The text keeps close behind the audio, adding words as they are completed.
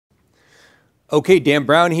Okay, Dan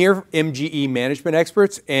Brown here, MGE Management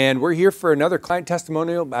Experts, and we're here for another client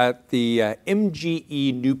testimonial at the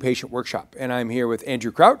MGE New Patient Workshop. And I'm here with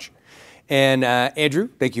Andrew Crouch. And Andrew,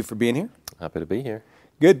 thank you for being here. Happy to be here.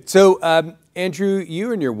 Good. So, Andrew,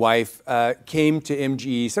 you and your wife came to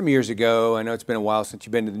MGE some years ago. I know it's been a while since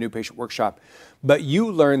you've been to the New Patient Workshop, but you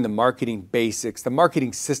learned the marketing basics, the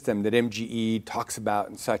marketing system that MGE talks about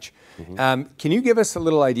and such. Mm-hmm. Can you give us a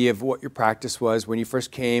little idea of what your practice was when you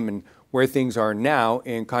first came and where things are now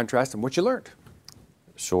in contrast and what you learned?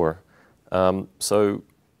 Sure. So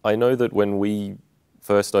I know that when we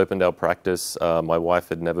first opened our practice, my wife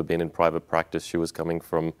had never been in private practice. She was coming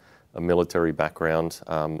from a military background.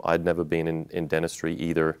 I'd never been in dentistry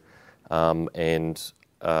either. Maybe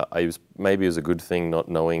it was a good thing not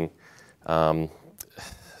knowing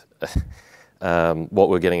what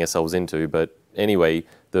we're getting ourselves into. But anyway,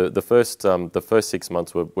 the first 6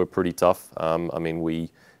 months were pretty tough. I mean,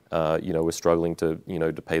 we were struggling to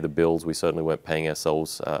pay the bills. We certainly weren't paying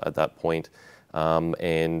ourselves at that point.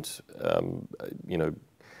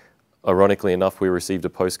 Ironically enough, we received a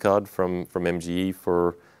postcard from MGE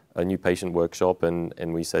for a new patient workshop,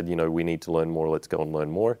 and we said, we need to learn more. Let's go and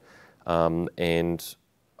learn more. And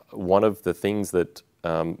one of the things that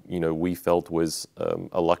we felt was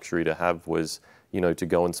a luxury to have was to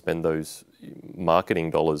go and spend those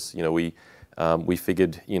marketing dollars. We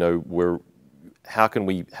figured how can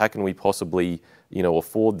we possibly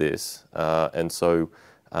afford this? And so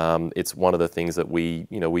it's one of the things that we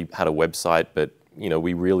had a website, but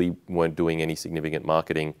we really weren't doing any significant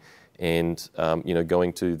marketing. And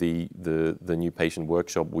going to the new patient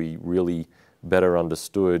workshop, we really better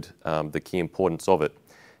understood the key importance of it.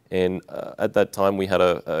 And at that time, we had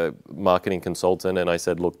a marketing consultant, and I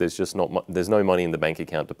said, "Look, there's no money in the bank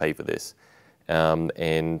account to pay for this." And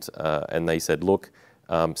they said, "Look,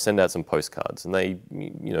 send out some postcards." And they,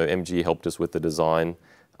 MG helped us with the design.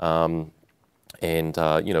 We,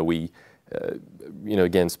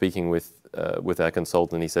 again, speaking with our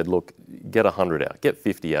consultant, he said, "Look, get 100 out, get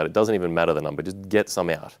 50 out. It doesn't even matter the number, just get some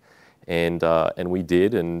out." And we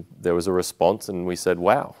did, and there was a response, and we said,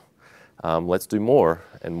 "Wow, let's do more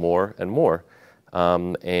and more and more."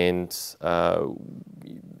 One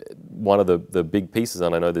of the big pieces,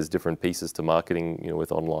 and I know there's different pieces to marketing,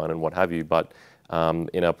 with online and what have you, but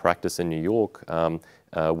in our practice in New York,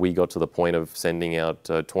 we got to the point of sending out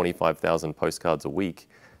 25,000 postcards a week.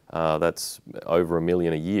 That's over 1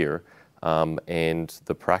 million a year. And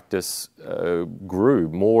the practice grew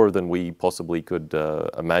more than we possibly could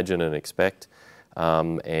imagine and expect.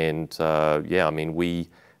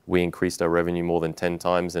 We increased our revenue more than 10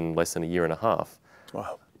 times in less than a year and a half.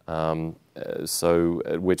 Wow. So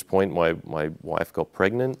at which point my wife got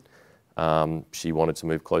pregnant. She wanted to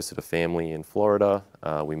move closer to family in Florida.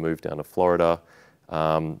 We moved down to Florida.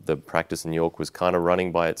 The practice in New York was kind of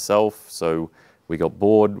running by itself, so we got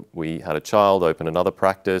bored. We had a child, opened another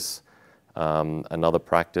practice, and another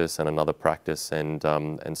practice.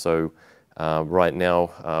 And so right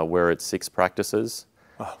now we're at 6 practices.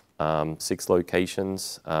 Wow. 6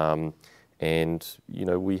 locations. We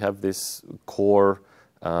have this core,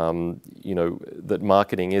 that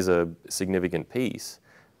marketing is a significant piece.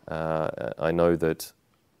 I know that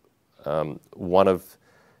one of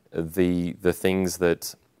the things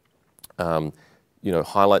that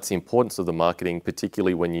highlights the importance of the marketing,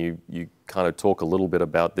 particularly when you kind of talk a little bit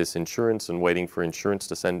about this insurance and waiting for insurance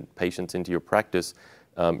to send patients into your practice,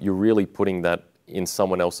 you're really putting that in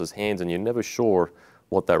someone else's hands, and you're never sure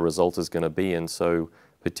what that result is going to be. And so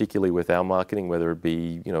particularly with our marketing, whether it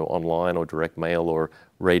be online or direct mail or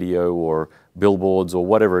radio or billboards or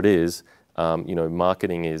whatever it is,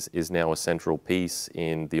 marketing is now a central piece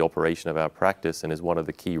in the operation of our practice, and is one of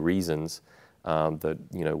the key reasons that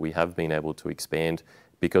we have been able to expand,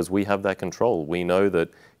 because we have that control. We know that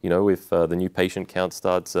if the new patient count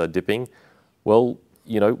starts dipping, well,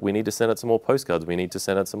 we need to send out some more postcards. We need to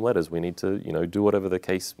send out some letters. We need to do whatever the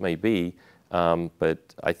case may be.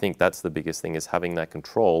 But I think that's the biggest thing, is having that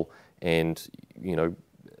control and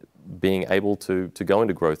being able to go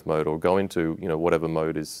into growth mode, or go into whatever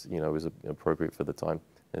mode is is appropriate for the time.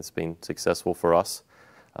 It's been successful for us,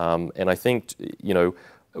 and I think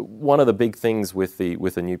one of the big things with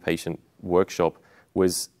the new patient workshop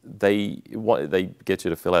was they get you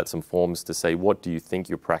to fill out some forms to say, what do you think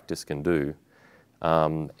your practice can do,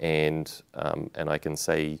 and I can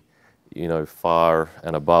say far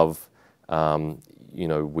and above.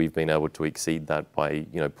 We've been able to exceed that by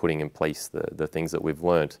putting in place the things that we've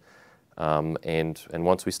learned. And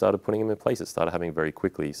once we started putting them in place, it started happening very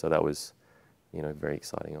quickly. So that was, very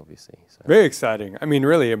exciting, obviously. So. Very exciting. I mean,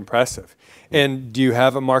 really impressive. And do you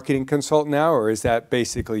have a marketing consultant now, or is that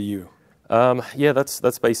basically you? Yeah,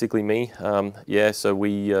 that's basically me. Yeah, so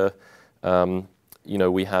we,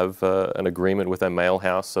 we have an agreement with our mail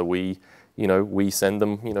house, so we send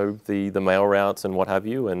them, the mail routes and what have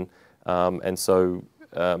you, and so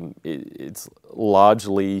it's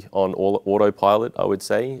largely on autopilot. I would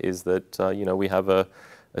say is that we have a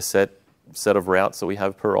set of routes that we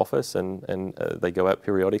have per office, and they go out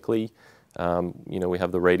periodically. We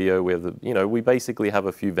have the radio. We have we basically have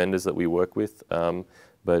a few vendors that we work with.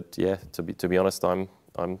 But yeah, to be honest, I'm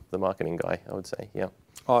the marketing guy, I would say. Yeah.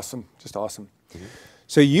 Awesome, just awesome. Mm-hmm.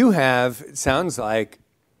 So you have, it sounds like,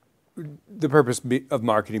 the purpose of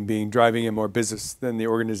marketing being driving in more business than the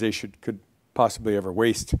organization could possibly ever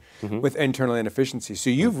waste with internal inefficiency.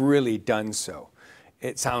 So you've really done so.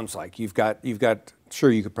 It sounds like you've got.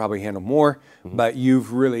 Sure, you could probably handle more, but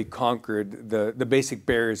you've really conquered the basic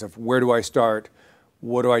barriers of where do I start,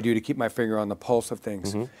 what do I do to keep my finger on the pulse of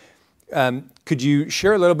things. Could you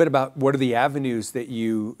share a little bit about what are the avenues that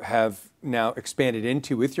you have now expanded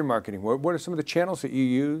into with your marketing? What are some of the channels that you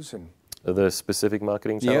use? And the specific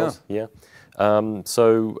marketing channels? Yeah.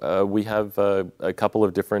 So we have a couple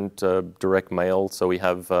of different direct mail. So we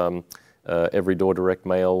have Every Door direct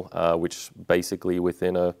mail, which basically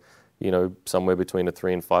within somewhere between a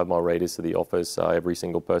 3 and 5 mile radius of the office, every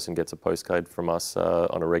single person gets a postcard from us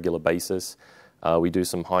on a regular basis. We do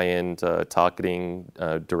some high-end targeting,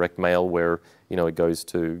 direct mail, where it goes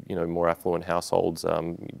to more affluent households,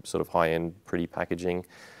 sort of high-end, pretty packaging.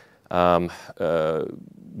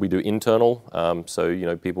 We do internal,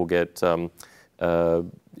 so people get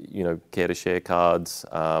care to share cards,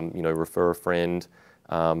 refer a friend.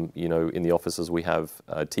 In the offices we have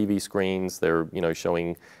TV screens. They're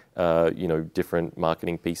showing different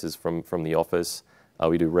marketing pieces from the office.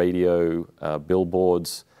 We do radio,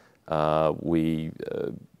 billboards. We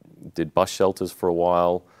did bus shelters for a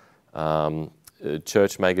while,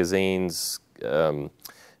 church magazines,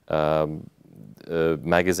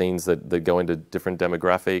 magazines that go into different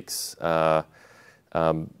demographics,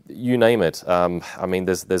 you name it. I mean,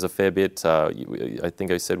 there's a fair bit. I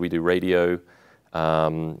think I said we do radio,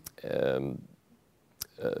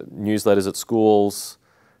 newsletters at schools.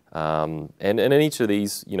 And in each of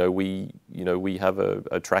these, we have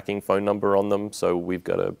a tracking phone number on them, so we've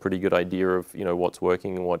got a pretty good idea of what's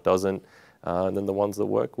working and what doesn't. And then the ones that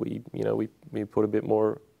work, we put a bit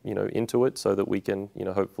more into it so that we can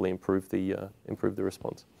hopefully improve the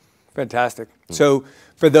response. Fantastic. So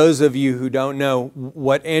for those of you who don't know,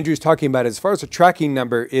 what Andrew's talking about as far as a tracking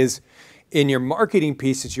number is in your marketing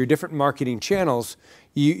pieces, your different marketing channels,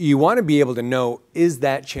 you want to be able to know, is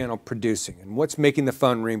that channel producing and what's making the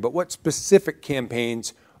phone ring, but what specific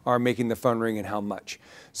campaigns are making the phone ring and how much.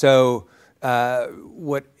 So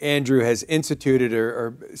what Andrew has instituted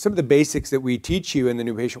are some of the basics that we teach you in the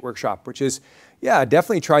New Patient Workshop, which is, yeah,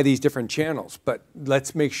 definitely try these different channels, but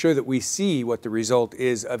let's make sure that we see what the result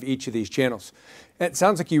is of each of these channels. And it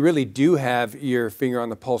sounds like you really do have your finger on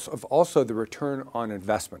the pulse of also the return on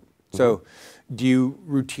investment. So do you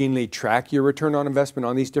routinely track your return on investment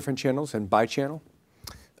on these different channels and by channel?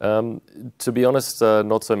 To be honest,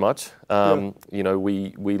 not so much.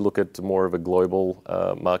 We look at more of a global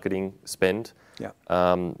marketing spend. Yeah.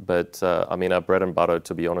 But I mean, our bread and butter,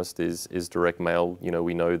 to be honest, is direct mail.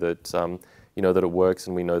 We know that that it works,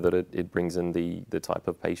 and we know that it brings in the type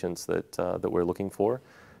of patients that we're looking for.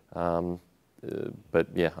 But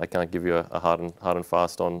yeah, I can't give you a hard and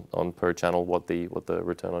fast on per channel what the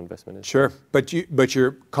return on investment is. Sure, but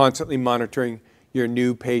you're constantly monitoring your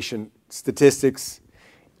new patient statistics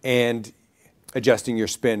and adjusting your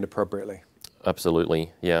spend appropriately.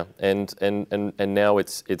 Absolutely, yeah, and now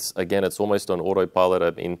it's again, it's almost on autopilot.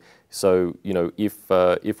 I mean, so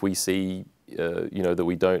if we see that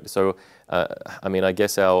we don't, so I mean, I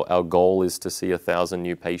guess our goal is to see 1,000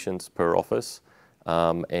 new patients per office.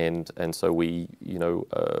 And so we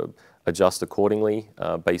adjust accordingly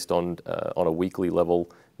based on a weekly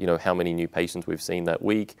level. How many new patients we've seen that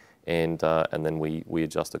week, and then we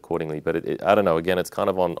adjust accordingly. But I don't know. Again, it's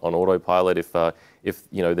kind of on autopilot. If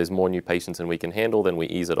there's more new patients than we can handle, then we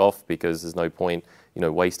ease it off, because there's no point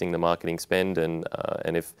wasting the marketing spend. And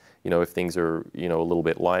if things are a little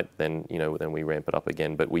bit light, then then we ramp it up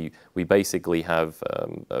again. But we basically have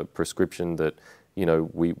a prescription that.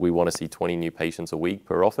 We want to see 20 new patients a week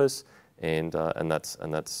per office, and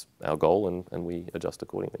that's our goal, and we adjust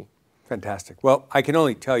accordingly. Fantastic. Well, I can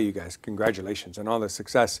only tell you guys, congratulations on all the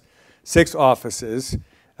success. 6 offices,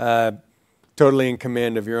 totally in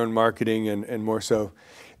command of your own marketing and more so.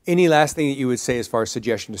 Any last thing that you would say as far as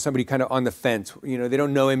suggestion to somebody kind of on the fence? They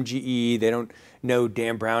don't know MGE, they don't know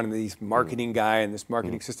Dan Brown and this marketing guy and this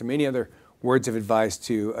marketing system. Any other words of advice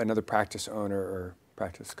to another practice owner or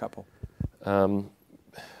practice couple?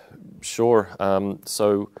 Sure.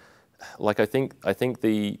 So, like I think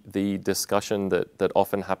the discussion that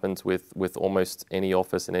often happens with almost any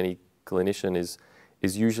office and any clinician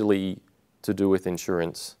is usually to do with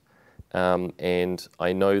insurance. And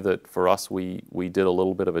I know that for us, we did a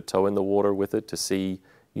little bit of a toe in the water with it to see,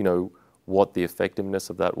 what the effectiveness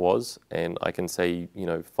of that was. And I can say,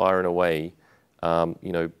 fire and away,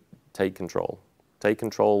 take control. Take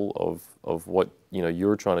control of what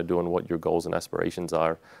you're trying to do and what your goals and aspirations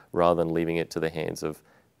are, rather than leaving it to the hands of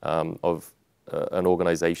an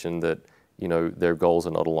organization that their goals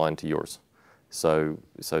are not aligned to yours. So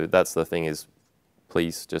that's the thing is,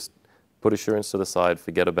 please just put assurance to the side,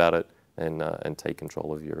 forget about it, and take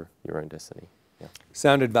control of your own destiny. Yeah.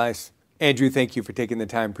 Sound advice. Andrew, thank you for taking the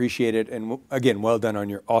time. Appreciate it. And again, well done on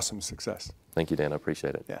your awesome success. Thank you, Dan. I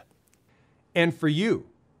appreciate it. Yeah. And for you,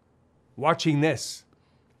 watching this,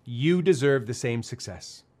 you deserve the same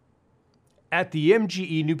success. At the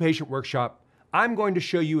MGE New Patient Workshop, I'm going to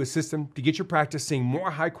show you a system to get your practice seeing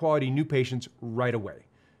more high-quality new patients right away.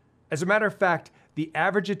 As a matter of fact, the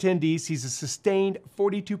average attendee sees a sustained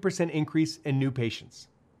 42% increase in new patients.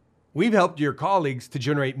 We've helped your colleagues to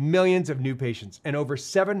generate millions of new patients and over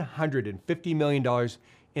 $750 million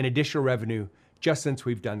in additional revenue just since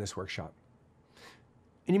we've done this workshop.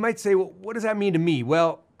 And you might say, well, what does that mean to me?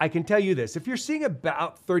 Well, I can tell you this. If you're seeing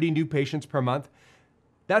about 30 new patients per month,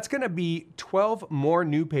 that's going to be 12 more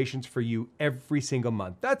new patients for you every single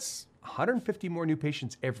month. That's 150 more new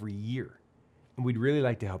patients every year. And we'd really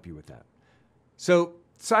like to help you with that. So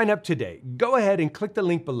sign up today. Go ahead and click the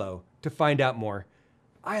link below to find out more.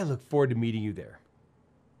 I look forward to meeting you there.